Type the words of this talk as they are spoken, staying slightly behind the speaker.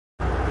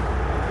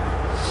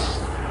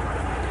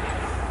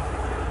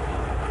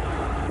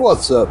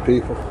What's up,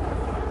 people?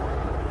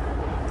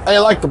 Hey, I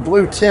like the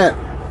blue tint.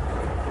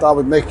 Thought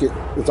we'd make it,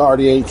 it's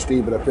already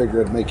HD, but I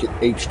figured I'd make it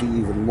HD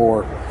even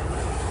more.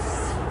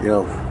 You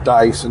know,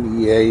 DICE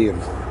and EA and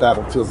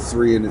Battlefield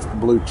 3 and its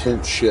blue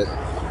tint shit.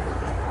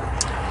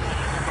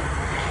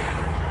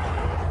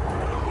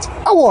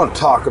 I want to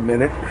talk a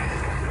minute,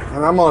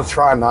 and I'm going to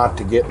try not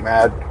to get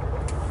mad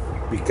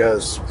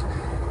because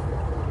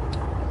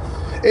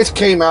it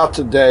came out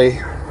today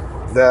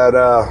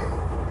that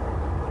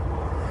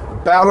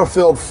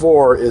Battlefield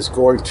 4 is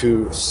going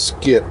to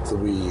skip the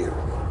Wii U.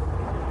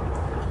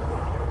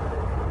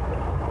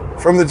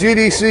 From the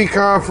GDC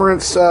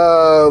conference,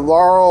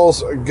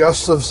 Lars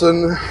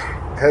Gustafsson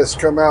has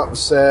come out and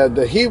said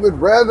that he would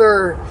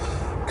rather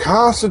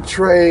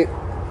concentrate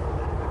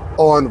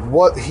on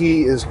what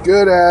he is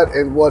good at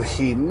and what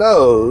he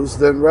knows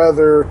than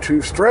rather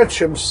to stretch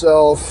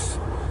himself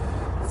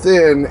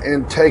thin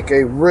and take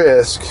a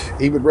risk.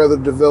 He would rather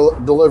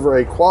deliver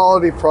a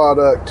quality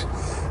product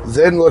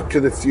than look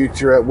to the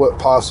future at what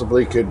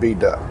possibly could be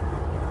done.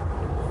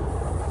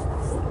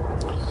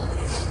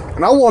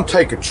 And I want to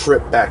take a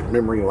trip back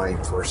memory lane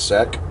for a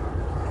sec.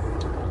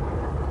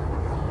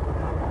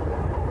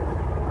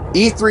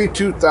 E3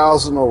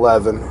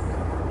 2011,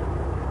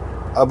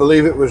 I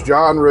believe it was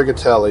John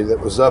Rigatelli that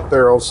was up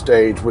there on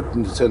stage with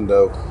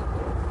Nintendo,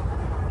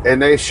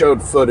 and they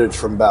showed footage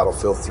from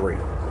Battlefield 3.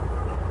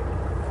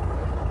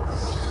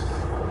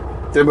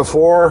 Then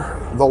before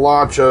the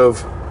launch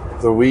of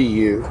the Wii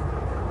U,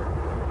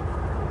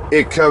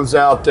 it comes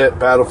out that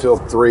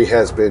Battlefield 3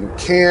 has been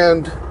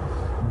canned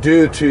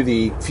due to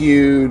the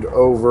feud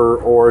over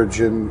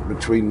Origin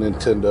between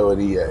Nintendo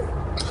and EA.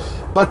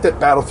 But that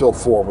Battlefield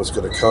 4 was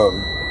going to come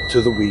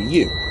to the Wii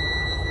U.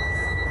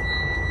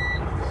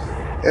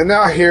 And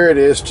now here it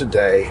is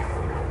today,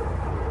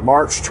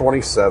 March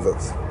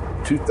 27th,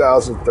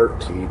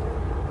 2013.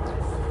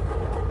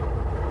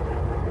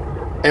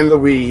 And the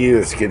Wii U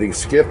is getting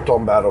skipped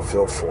on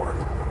Battlefield 4.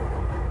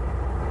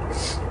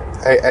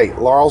 Hey,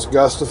 Lars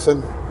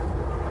Gustafsson,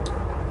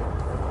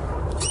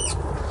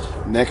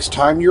 next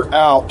time you're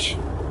out,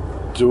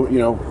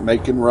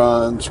 making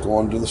runs,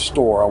 going to the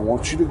store, I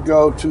want you to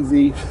go to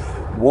the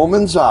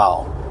woman's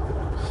aisle,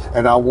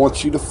 and I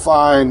want you to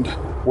find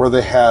where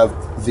they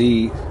have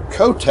the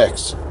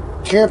Kotex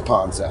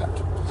tampons at.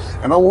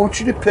 And I want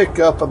you to pick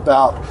up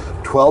about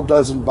 12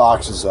 dozen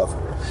boxes of them.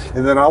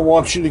 And then I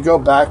want you to go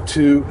back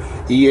to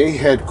EA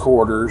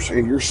headquarters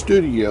in your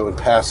studio and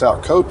pass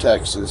out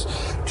Kotexes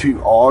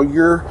to all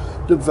your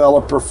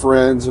developer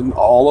friends and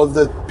all of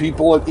the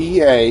people at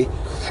EA.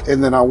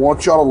 And then I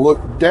want y'all to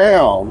look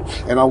down,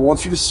 and I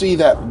want you to see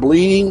that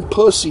bleeding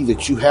pussy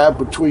that you have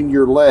between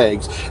your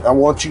legs. I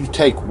want you to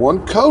take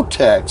one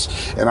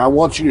Kotex, and I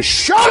want you to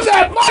shove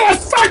that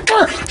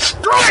motherfucker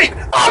straight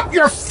up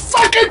your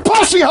fucking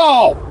pussy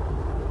hole!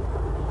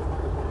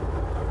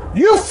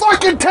 You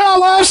fucking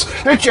tell us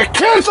that you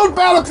canceled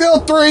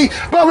Battlefield 3,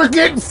 but we're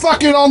getting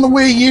fucking on the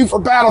Wii U for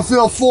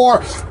Battlefield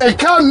 4, and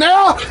come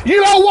now,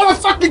 you don't want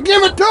to fucking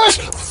give it to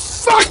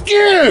us? Fuck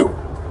you!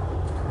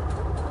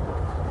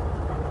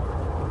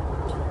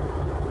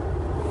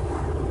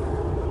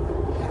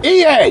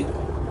 EA,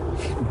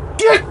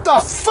 get the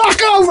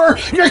fuck over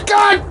your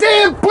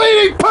goddamn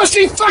bleeding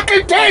pussy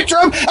fucking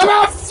tantrum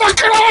about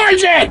fucking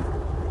Origin!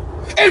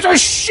 It's a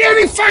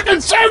shitty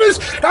fucking service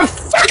to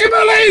fucking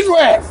believe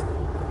with!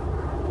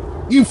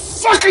 You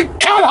fucking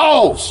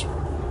cutholes!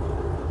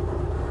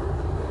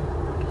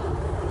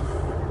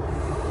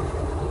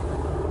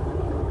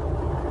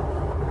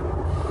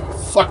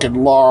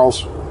 Fucking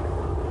Lars.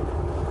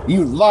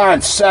 You lying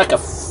sack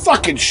of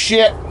fucking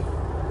shit!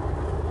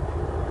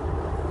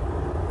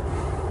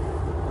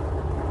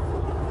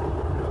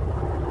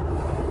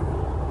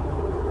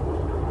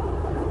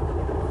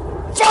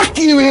 Fuck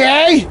you,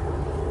 EA!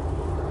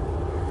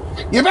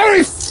 You better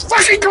be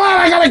fucking glad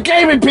I got a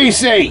gaming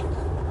PC!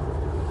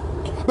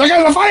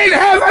 Because if I didn't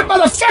have that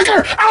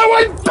motherfucker, I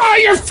wouldn't buy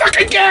your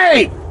fucking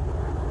game!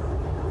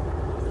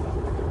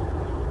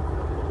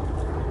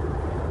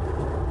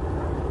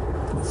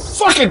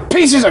 Fucking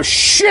pieces of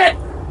shit!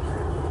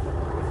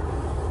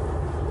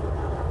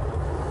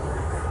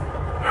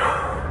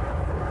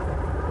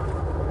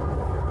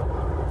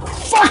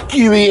 Fuck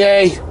you,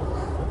 EA!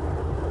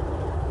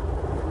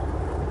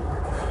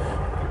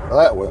 Well,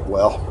 that went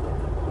well.